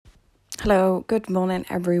Hello, good morning,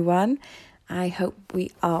 everyone. I hope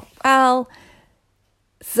we are well.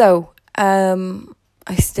 I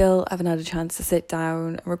still haven't had a chance to sit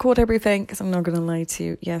down and record everything because I'm not going to lie to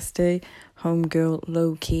you. Yesterday, homegirl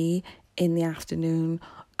low key in the afternoon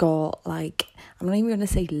got I'm not even going to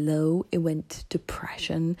say low, it went to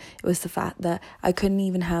depression. It was the fact that I couldn't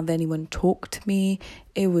even have anyone talk to me.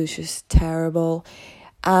 It was just terrible.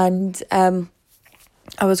 And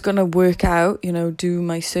I was going to work out, do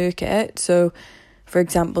my circuit. So, for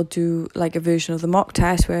example, do like a version of the mock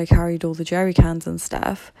test where I carried all the jerry cans and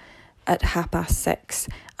stuff at 6:30.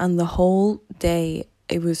 And the whole day,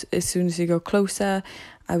 it was as soon as you got closer,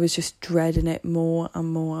 I was just dreading it more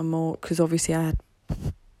and more and more because obviously I had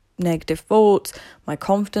negative thoughts. My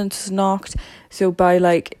confidence was knocked. So by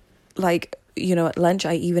at lunch,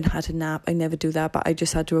 I even had a nap. I never do that, but I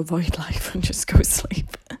just had to avoid life and just go to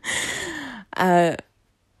sleep.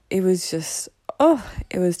 It was just,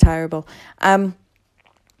 it was terrible.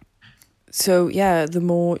 So yeah, the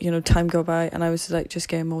more, time go by and I was just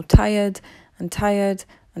getting more tired and tired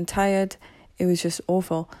and tired. It was just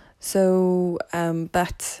awful. So,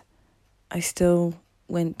 but I still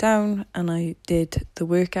went down and I did the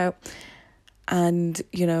workout and,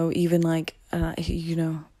 even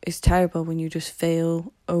it's terrible when you just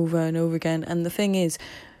fail over and over again. And the thing is,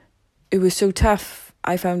 it was so tough.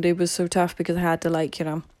 I found it was so tough because I had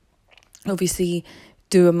to obviously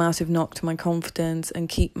do a massive knock to my confidence and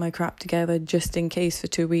keep my crap together just in case for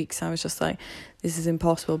 2 weeks. I was just like, this is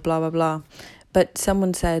impossible, blah, blah, blah. But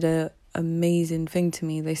someone said a amazing thing to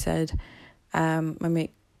me. They said, my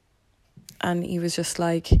mate, and he was just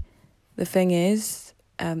like, the thing is,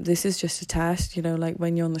 this is just a test,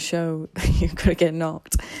 when you're on the show, you're going to get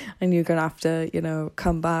knocked and you're going to have to,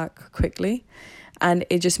 come back quickly. And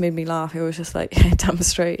it just made me laugh. It was just like, damn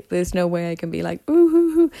straight. There's no way I can be like, ooh,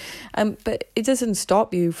 hoo, hoo. But it doesn't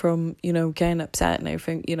stop you from, getting upset and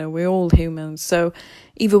everything. We're all humans. So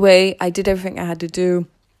either way, I did everything I had to do.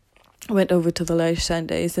 I went over to the leisure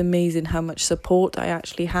centre. It's amazing how much support I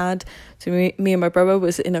actually had. So me and my brother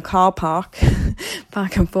was in a car park,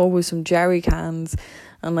 back and forth with some jerry cans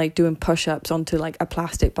and doing push-ups onto a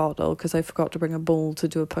plastic bottle because I forgot to bring a ball to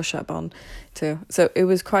do a push-up on too. So it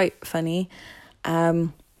was quite funny.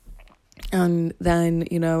 And then,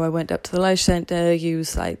 I went up to the leisure centre,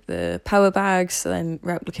 used the power bags, then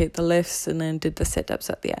replicate the lifts and then did the sit-ups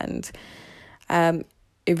at the end.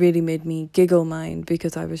 It really made me giggle mind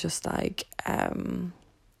because I was just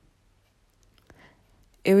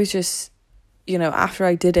it was just, after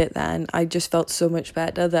I did it then, I just felt so much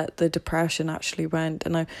better that the depression actually went.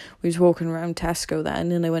 And I was walking around Tesco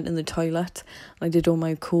then and I went in the toilet and I did all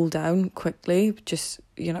my cool down quickly, just,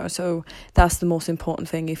 so that's the most important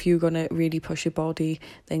thing. If you're going to really push your body,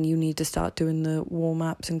 then you need to start doing the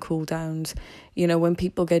warm-ups and cool downs. When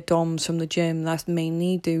people get DOMS from the gym, that's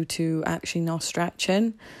mainly due to actually not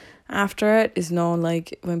stretching after it. It's not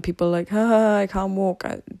when people are I can't walk,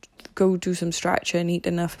 go do some stretching, eat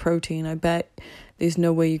enough protein. I bet there's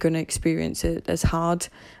no way you're going to experience it as hard.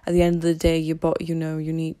 At the end of the day, your body, you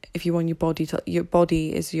need, if you want your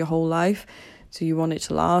body is your whole life, so you want it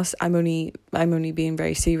to last. I'm only being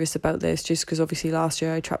very serious about this just because obviously last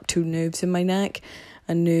year I trapped 2 nerves in my neck,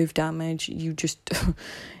 and nerve damage, you just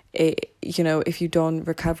if you don't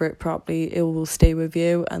recover it properly, it will stay with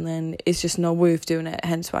you, and then it's just not worth doing it.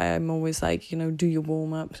 Hence why I'm always do your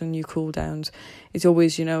warm-ups and your cool downs. It's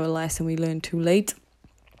always a lesson we learn too late.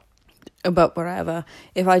 But whatever,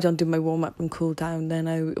 if I don't do my warm-up and cool down, then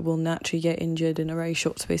I will naturally get injured in a very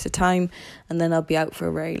short space of time, and then I'll be out for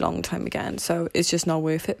a very long time again. So it's just not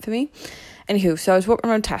worth it for me. Anywho, so I was walking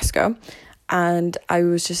around Tesco and I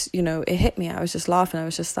was just, it hit me. I was just laughing. I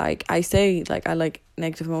was just I say, I like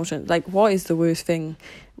negative emotion. What is the worst thing?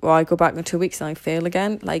 Well, I go back in 2 weeks and I fail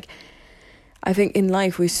again. I think in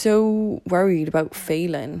life we're so worried about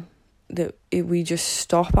failing that we just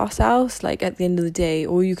stop ourselves. At the end of the day,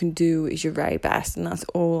 all you can do is your very best, and that's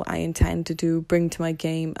all I intend to do, bring to my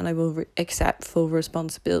game, and I will accept full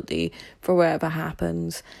responsibility for whatever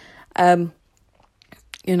happens. So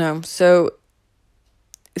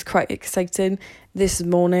it's quite exciting. This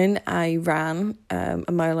morning I ran a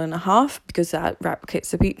 1.5 miles because that replicates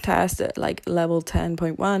the peak test at level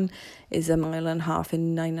 10.1 is 1.5 miles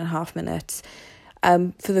in 9.5 minutes.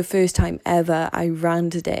 For the first time ever, I ran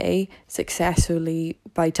today successfully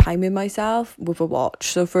by timing myself with a watch.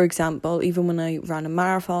 So, for example, even when I ran a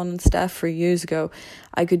marathon and stuff 3 years ago,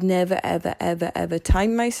 I could never, ever, ever, ever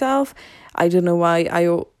time myself. I don't know why.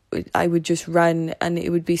 I would just run and it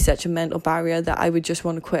would be such a mental barrier that I would just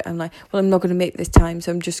want to quit. I'm like, well, I'm not going to make this time,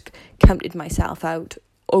 so I'm just counted myself out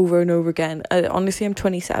over and over again. Honestly, I'm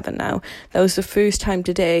 27 now. That was the first time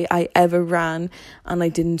today I ever ran and I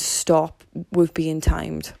didn't stop with being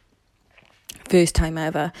timed. First time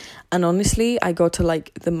ever. And honestly, I got to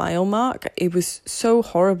like the mile mark. It was so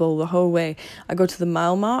horrible the whole way. I got to the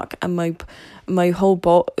mile mark and my whole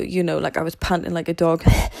body, you know, like I was panting like a dog.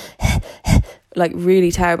 Like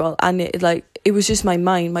really terrible. And it was just my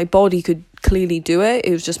mind. My body could clearly do it.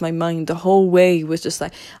 It was just my mind. The whole way was just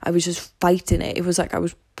like I was just fighting it. It was like I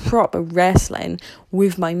was proper wrestling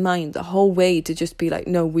with my mind the whole way to just be like,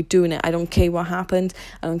 no, we're doing it. I don't care what happened.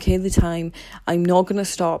 I don't care the time. I'm not going to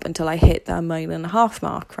stop until I hit that 1.5 mile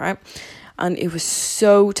mark, right? And it was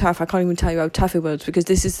so tough. I can't even tell you how tough it was, because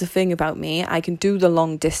this is the thing about me. I can do the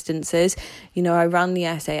long distances. You know, I ran the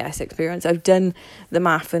SAS experience. I've done the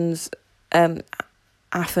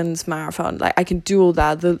Athens marathon. Like, I can do all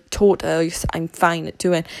that. The tortoise, I'm fine at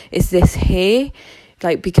doing. It's this here,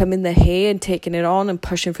 like becoming the here and taking it on and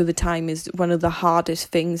pushing through the time is one of the hardest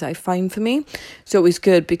things I find for me. So it was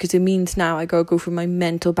good because it means now I gotta go through my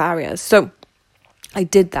mental barriers. So I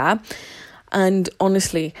did that, and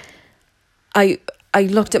honestly, I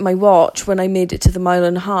looked at my watch when I made it to the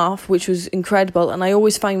 1.5 miles, which was incredible. And I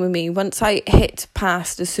always find with me, once I hit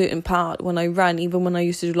past a certain part when I run, even when I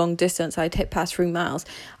used to do long distance, I'd hit past 3 miles,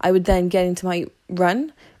 I would then get into my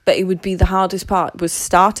run. But it would be the hardest part was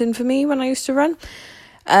starting for me when I used to run.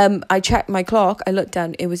 I checked my clock, I looked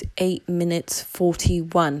down, it was 8 minutes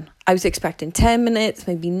 41. I was expecting 10 minutes,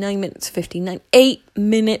 maybe 9 minutes 59. 8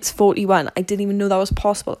 minutes 41. I didn't even know that was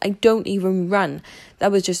possible. I don't even run.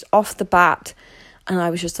 That was just off the bat. And I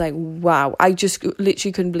was just like, wow, I just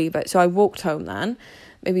literally couldn't believe it. So I walked home then,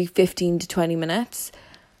 maybe 15 to 20 minutes.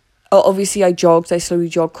 Obviously, I jogged. I slowly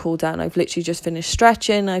jogged, cool down. I've literally just finished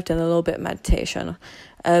stretching. I've done a little bit of meditation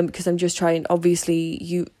because I'm just trying.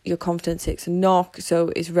 Obviously, your confidence takes a knock.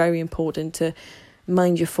 So it's very important to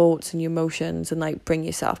mind your thoughts and your emotions and like bring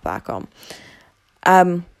yourself back on.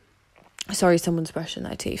 Sorry, someone's brushing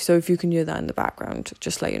their teeth. So if you can hear that in the background,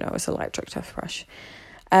 just let you know it's an electric toothbrush.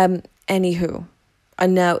 Anywho.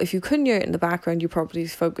 And now, if you couldn't hear it in the background, you're probably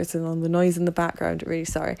focusing on the noise in the background. Really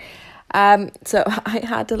sorry. So I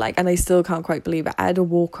had to and I still can't quite believe it. I had to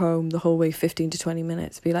walk home the whole way 15 to 20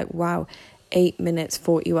 minutes. Be like, wow, 8 minutes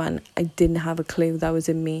 41. I didn't have a clue that was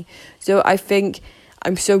in me. So I think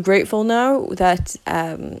I'm so grateful now that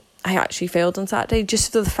I actually failed on Saturday,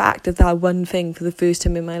 just for the fact of that one thing for the first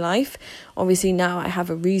time in my life. Obviously now I have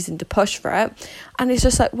a reason to push for it. And it's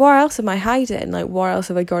just like, what else am I hiding? Like, what else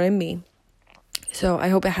have I got in me? So I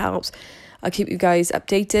hope it helps. I'll keep you guys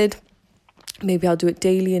updated. Maybe I'll do it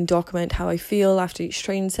daily and document how I feel after each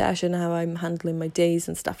training session, how I'm handling my days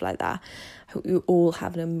and stuff like that. I hope you all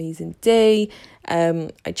have an amazing day.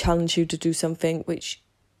 I challenge you to do something which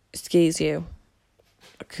scares you.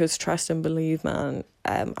 Because trust and believe, man.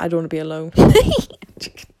 I don't want to be alone.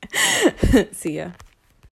 See ya.